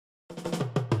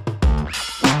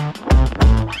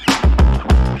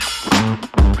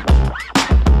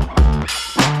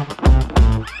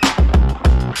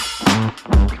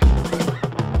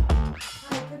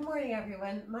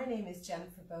is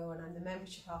Jennifer Bowen. I'm the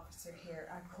Membership Officer here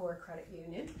at Core Credit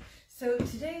Union. So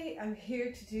today I'm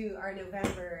here to do our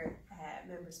November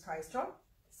Members Prize Draw.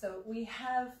 So we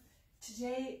have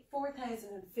today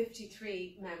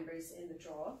 4,053 members in the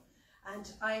draw,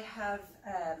 and I have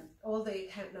all the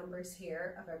account numbers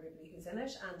here of everybody who's in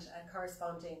it and a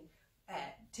corresponding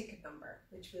ticket number,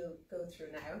 which we'll go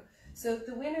through now. So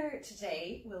the winner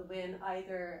today will win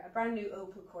either a brand new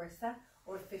Opel Corsa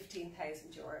or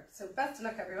 €15,000. So best of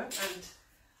luck everyone, and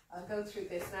I'll go through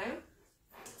this now.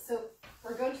 So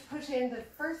we're going to put in the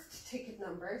first ticket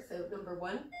number, so number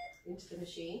 1, into the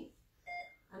machine,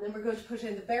 and then we're going to put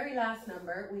in the very last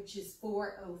number, which is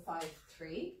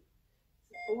 4053.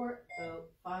 So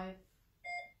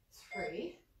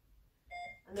 4053.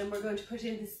 And then we're going to put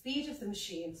in the speed of the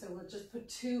machine, so we'll just put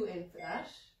 2 in for that.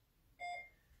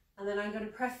 And then I'm going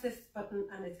to press this button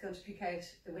and it's going to pick out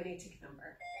the winning ticket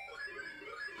number.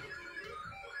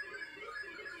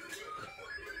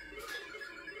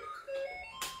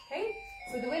 Okay,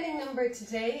 so the winning number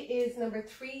today is number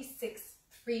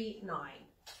 3639.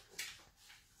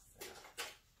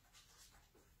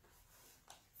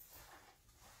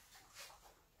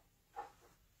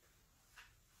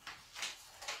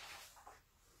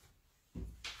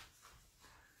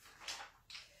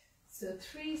 So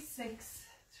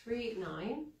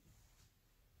 3639.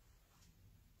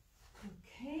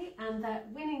 Okay, and that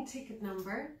winning ticket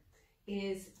number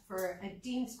is for a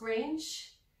Dean's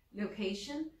Grange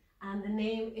location, and the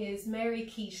name is Mary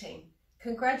Keating.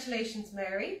 Congratulations,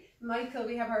 Mary. Michael,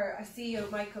 we have our CEO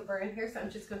Michael Byrne here, so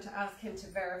I'm just going to ask him to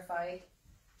verify.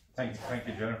 Thank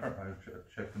you, Jennifer. I'll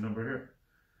check the number here.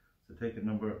 So ticket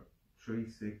number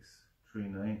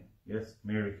 3639. Yes,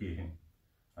 Mary Keating.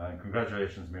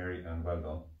 Congratulations, Mary, and well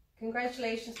done.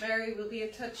 Congratulations, Mary. We'll be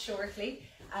in touch shortly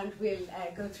and we'll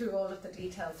go through all of the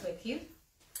details with you.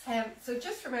 So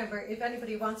just remember, if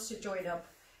anybody wants to join up,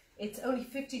 it's only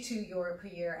 €52 per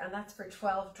year, and that's for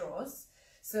 12 draws.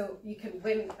 So you can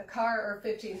win a car or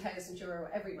 €15,000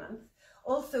 every month.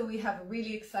 Also, we have a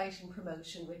really exciting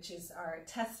promotion, which is our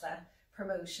Tesla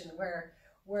promotion, where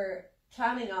we're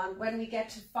planning on, when we get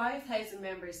to 5,000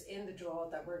 members in the draw,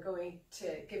 that we're going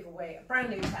to give away a brand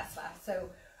new Tesla. So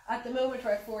at the moment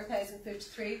we're at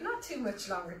 4,053, not too much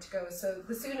longer to go, so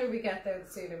the sooner we get there, the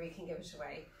sooner we can give it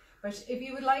away. But if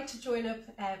you would like to join up,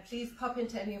 please pop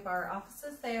into any of our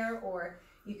offices there, or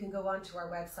you can go onto our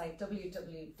website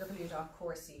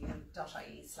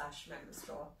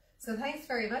www.corecunion.ie/membersdraw. So thanks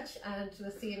very much, and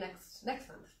we'll see you next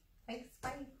month. Thanks,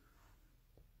 bye.